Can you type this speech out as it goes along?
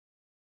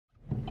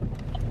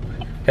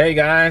Hey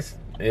guys,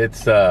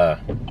 it's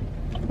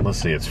let's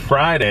see, it's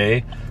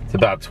Friday. It's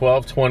about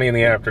 12:20 in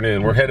the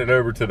afternoon. We're headed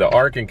over to the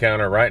Ark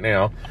Encounter right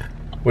now.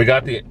 We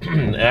got the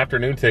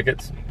afternoon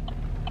tickets.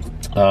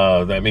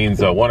 That means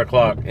 1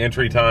 o'clock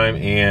entry time,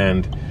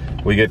 and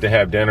we get to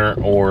have dinner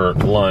or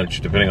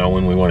lunch depending on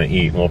when we want to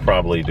eat. We'll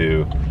probably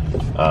do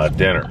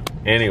dinner.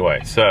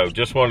 Anyway, so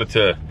just wanted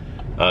to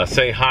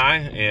say hi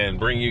and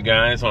bring you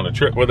guys on a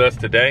trip with us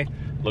today.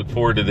 Look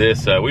forward to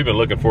this. We've been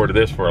looking forward to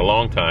this for a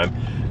long time.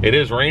 It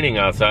is raining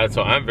outside,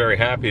 so I'm very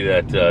happy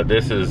that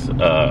this is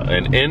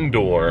an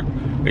indoor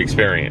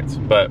experience,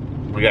 but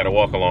we got to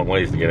walk a long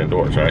ways to get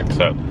indoors, right?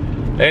 So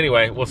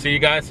anyway, we'll see you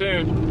guys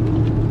soon.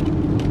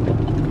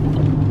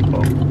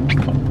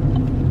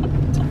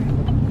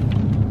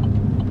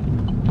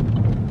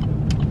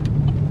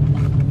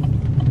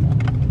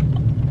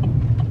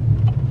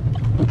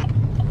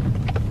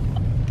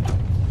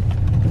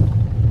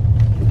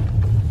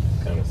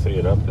 Kind of see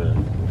it up there.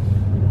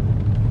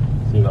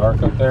 See the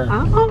Ark up there?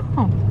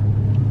 Oh.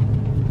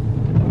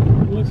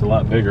 It looks a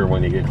lot bigger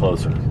when you get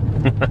closer.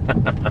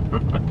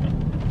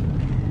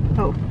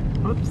 Oh,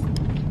 whoops.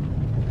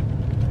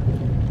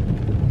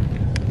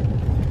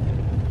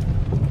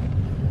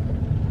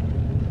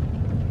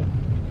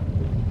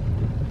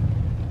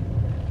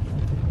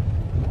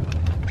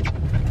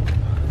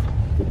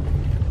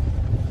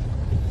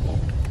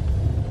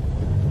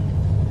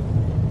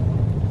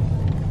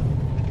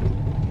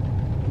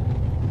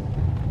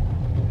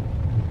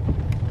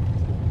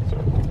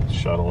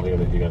 Shuttle here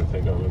that you got to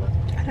take over there?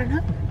 I don't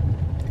know.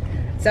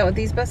 Is that what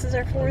these buses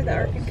are for, the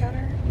Ark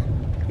Encounter?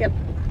 Yep,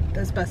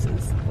 those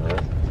buses. All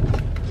right.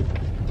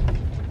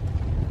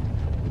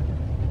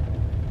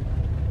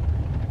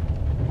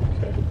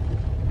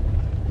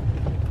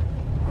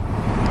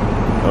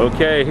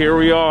 Okay, here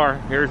we are.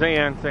 Here's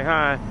Ann. Say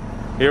hi.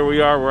 Here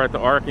we are. We're at the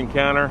Ark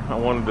Encounter. I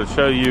wanted to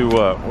show you,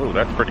 oh,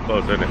 that's pretty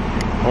close, isn't it?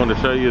 I wanted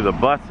to show you the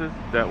buses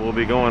that we'll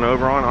be going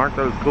over on. Aren't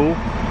those cool?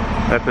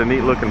 That's a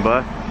neat looking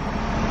bus.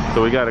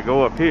 So we got to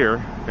go up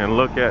here and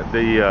look at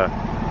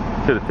the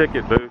to the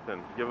ticket booth and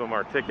give them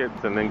our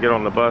tickets, and then get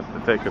on the bus to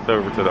take us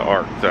over to the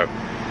Ark. So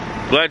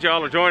glad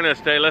y'all are joining us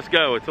today. Let's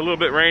go. It's a little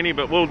bit rainy,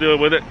 but we'll deal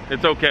with it.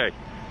 It's okay.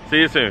 See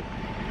you soon.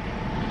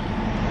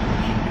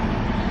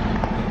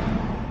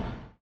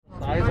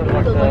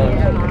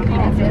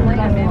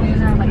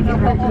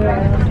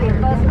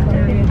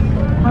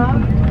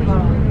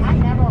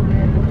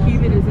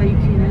 Cuban is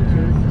 18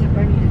 inches.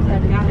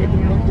 Got it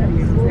down to the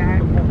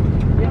exact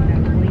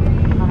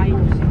height.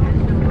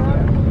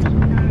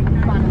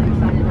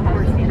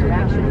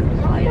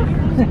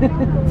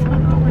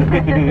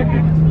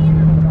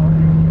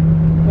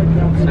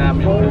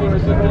 Samuel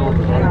is the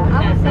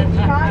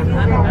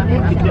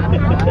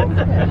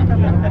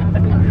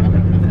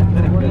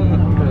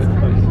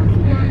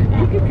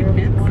You could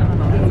convince someone.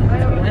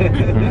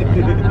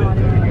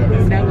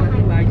 No one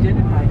who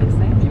identified as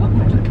Samuel.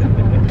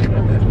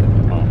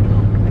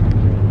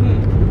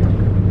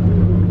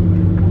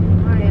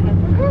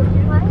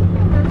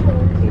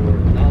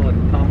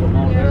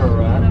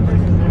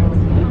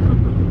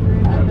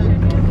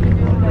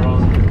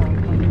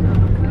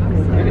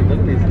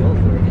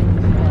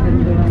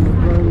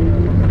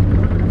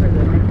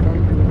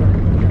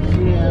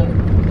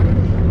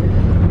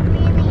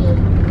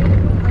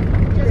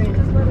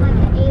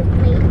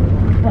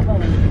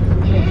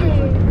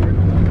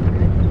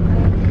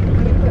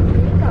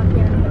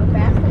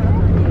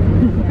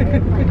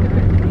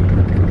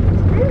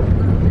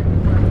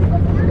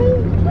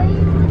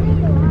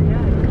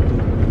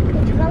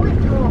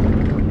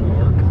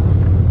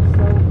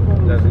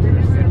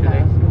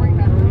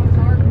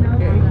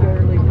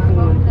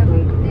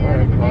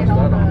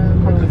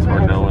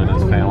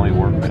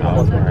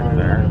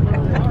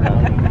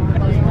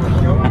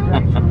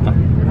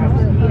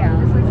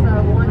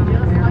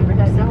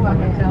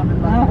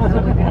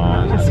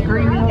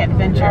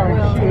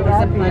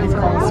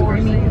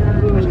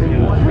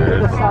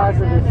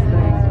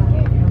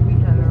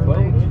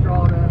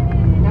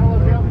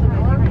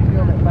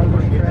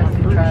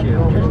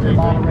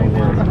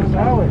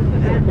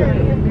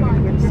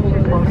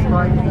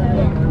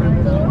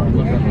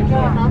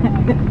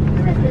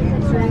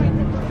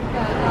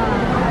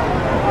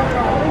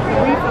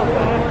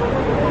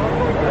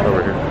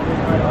 Over here.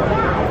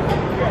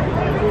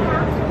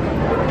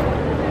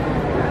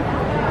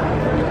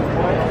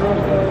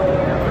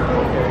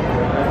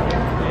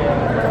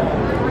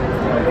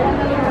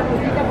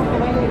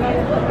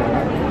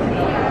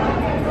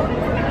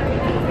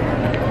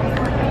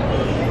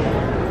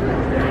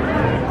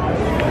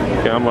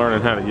 I'm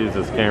learning how to use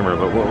this camera,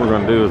 but what we're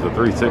going to do is a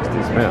 360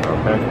 spin,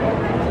 okay?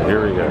 So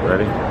here we go,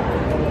 ready?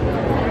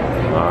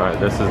 Alright,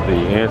 this is the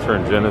Answer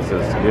and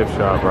Genesis gift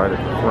shop right at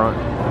the front.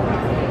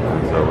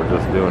 And so we're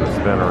just doing a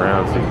spin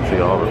around so you can see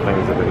all the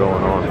things that are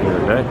going on here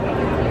today.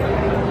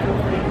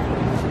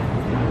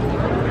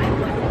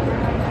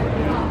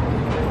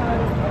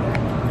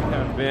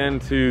 I've been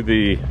to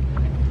the,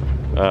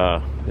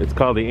 it's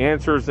called the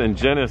Answers and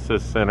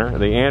Genesis Center,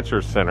 the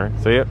Answers Center,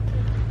 see it?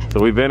 So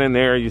we've been in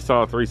there. You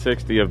saw a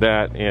 360 of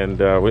that,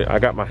 and I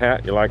got my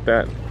hat. You like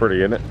that? Pretty,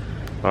 isn't it?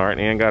 All right,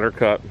 Ann got her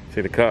cup.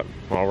 See the cup?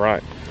 All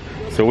right.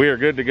 So we are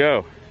good to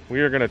go.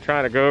 We are going to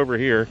try to go over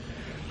here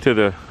to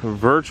the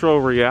virtual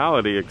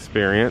reality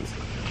experience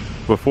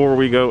before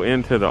we go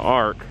into the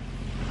Ark,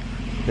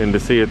 and to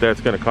see if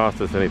that's going to cost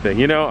us anything.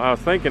 You know, I was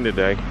thinking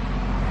today,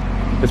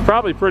 it's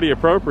probably pretty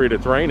appropriate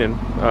it's raining,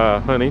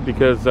 honey,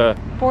 because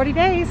 40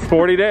 days.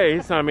 40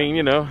 days. I mean,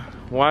 you know,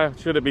 why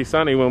should it be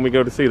sunny when we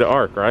go to see the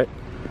Ark, right?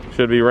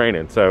 Should be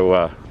raining.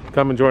 So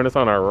come and join us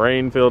on our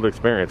rain-filled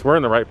experience. We're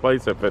in the right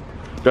place if it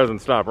doesn't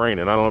stop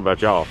raining. I don't know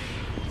about y'all.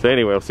 So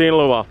anyway, we'll see you in a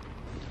little while.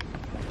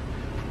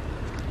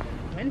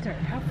 Winter,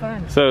 how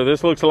fun. So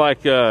this looks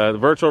like the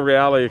virtual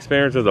reality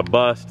experience is a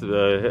bust.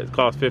 It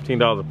costs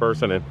 $15 a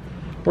person, and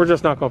we're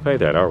just not going to pay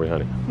that, are we,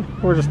 honey?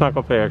 We're just not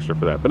going to pay extra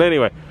for that. But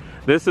anyway,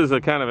 this is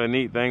a kind of a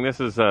neat thing. This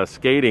is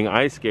skating,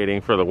 ice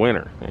skating for the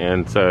winter.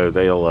 And so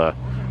they'll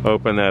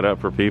open that up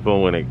for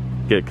people when it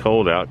get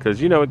cold out,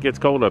 because you know it gets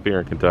cold up here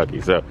in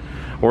Kentucky. So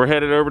we're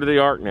headed over to the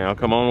Ark now.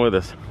 Come on with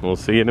us. We'll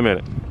see you in a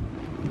minute.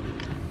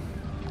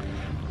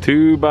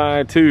 2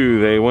 by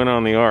 2 they went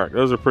on the Ark.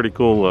 Those are pretty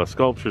cool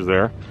sculptures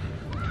there.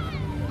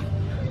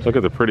 Look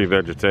at the pretty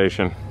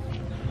vegetation.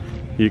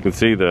 You can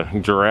see the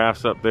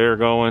giraffes up there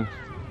going.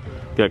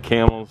 Got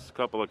camels, a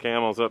couple of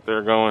camels up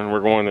there going.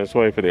 We're going this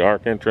way for the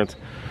Ark entrance.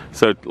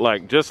 So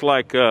just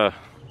like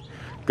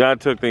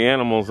God took the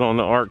animals on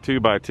the Ark 2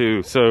 by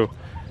 2, so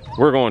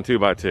we're going 2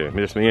 by 2.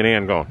 Just me and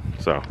Ann going.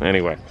 So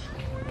anyway,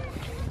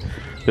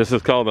 this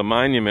is called the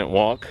Monument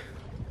Walk.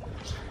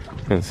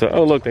 And so,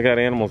 oh look, they got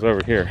animals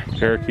over here.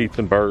 Parakeets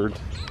and birds.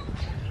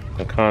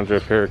 The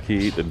chondra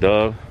parakeet, the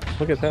dove.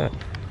 Look at that.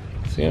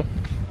 See them?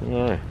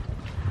 All right.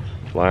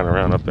 Flying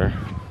around up there.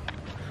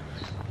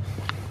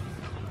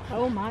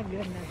 Oh my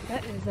goodness,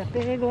 that is a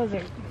big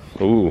lizard.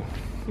 Ooh.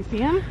 You see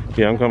him?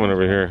 Yeah, I'm coming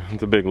over here.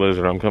 It's a big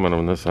lizard. I'm coming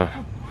on this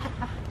side.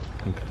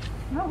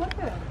 No, look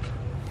at it.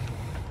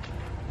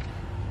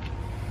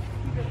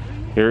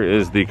 Here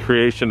is the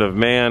creation of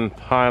man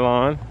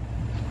pylon.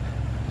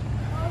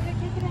 Oh, they're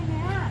taking a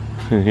nap.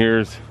 And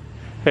here's,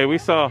 hey, we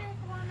saw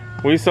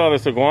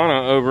this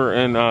iguana over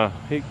in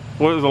it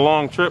was a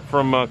long trip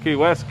from Key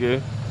West,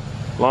 good.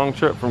 Long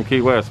trip from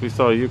Key West. We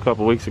saw you a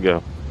couple weeks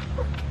ago.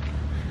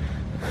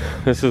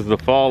 This is the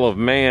Fall of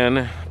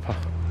Man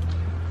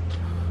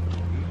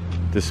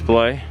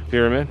display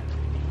pyramid.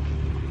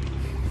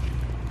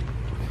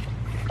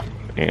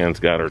 Ann's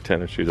got her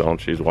tennis shoes on.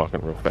 She's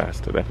walking real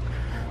fast today.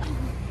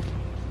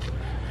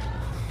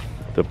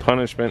 The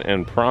Punishment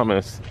and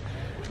Promise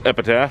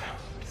epitaph.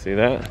 See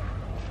that?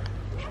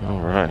 All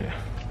right.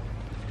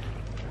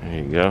 There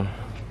you go.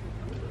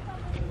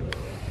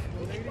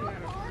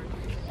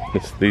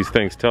 These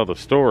things tell the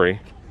story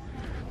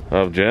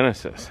of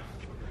Genesis.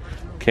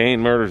 Cain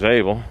murders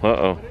Abel.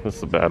 Uh-oh, this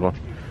is a bad one.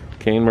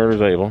 Cain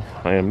murders Abel.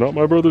 I am not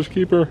my brother's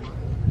keeper.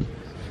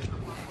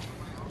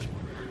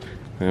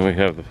 And we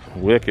have the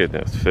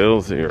wickedness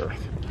fills the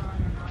earth.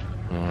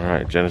 All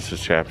right,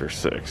 Genesis chapter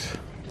 6.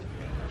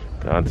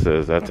 God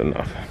says that's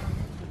enough.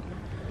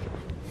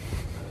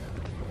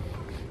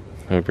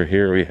 Over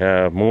here we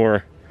have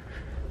more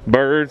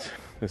birds.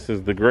 This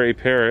is the gray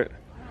parrot.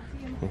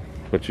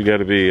 But you got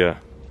to be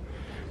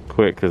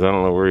quick, because I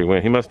don't know where he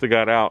went. He must have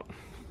got out.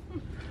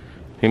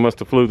 He must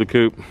have flew the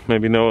coop.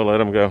 Maybe Noah let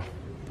him go.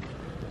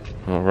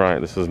 All right,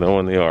 this is Noah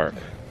and the Ark.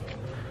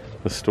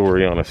 The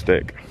story on a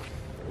stick.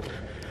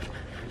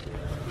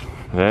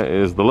 That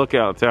is the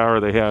lookout tower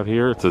they have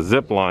here. It's a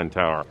zip line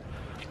tower.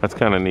 That's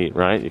kind of neat,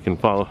 right? You can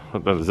follow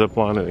the zip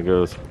line and it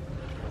goes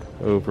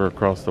over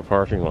across the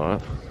parking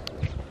lot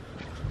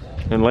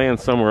and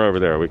lands somewhere over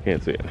there. We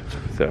can't see it.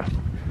 So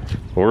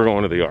we're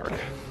going to the Ark.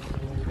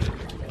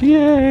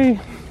 Yay!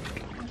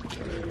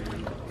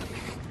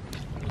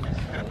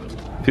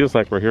 Feels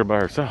like we're here by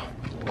ourselves.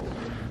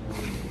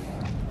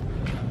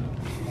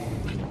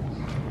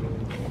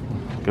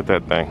 Look at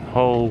that thing.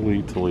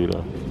 Holy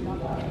Toledo.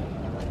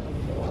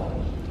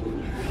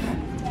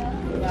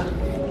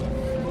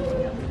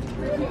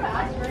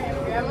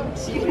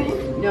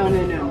 No.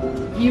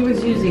 He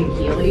was using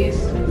Heelys.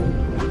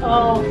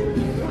 Oh.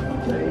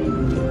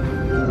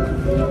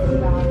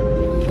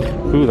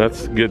 Ooh,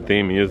 that's good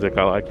theme music.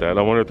 I like that.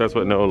 I wonder if that's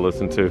what Noah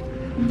listened to.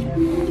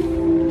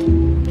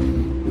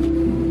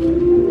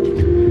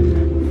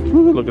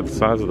 Ooh, look at the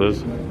size of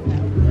those.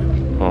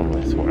 Oh my,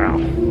 wow.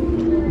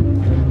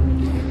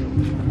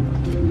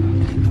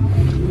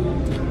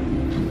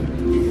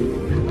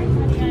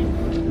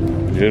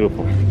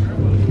 Beautiful.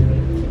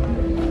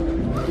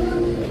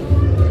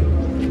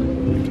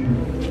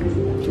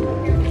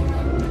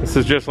 This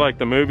is just like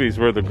the movies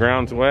where the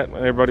ground's wet and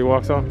everybody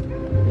walks off.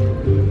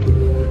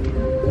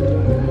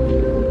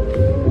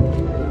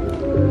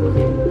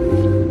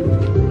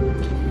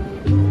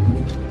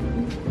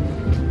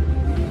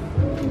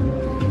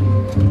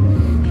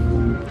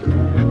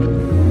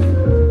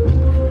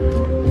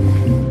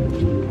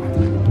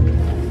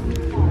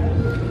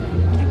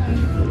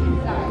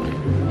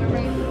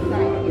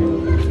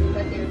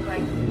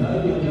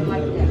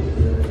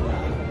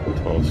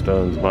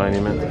 Stones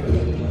monument.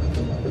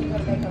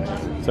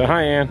 Say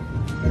hi, Ann.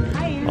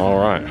 Hi, Ann. All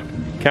right.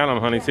 Count them,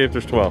 honey. See if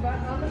there's 12.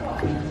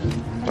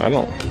 I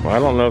don't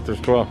know if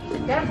there's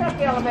 12. That's not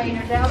the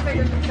elevator. The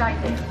elevator's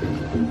inside there.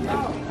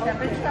 Oh,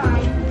 step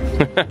inside.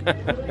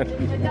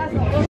 It doesn't look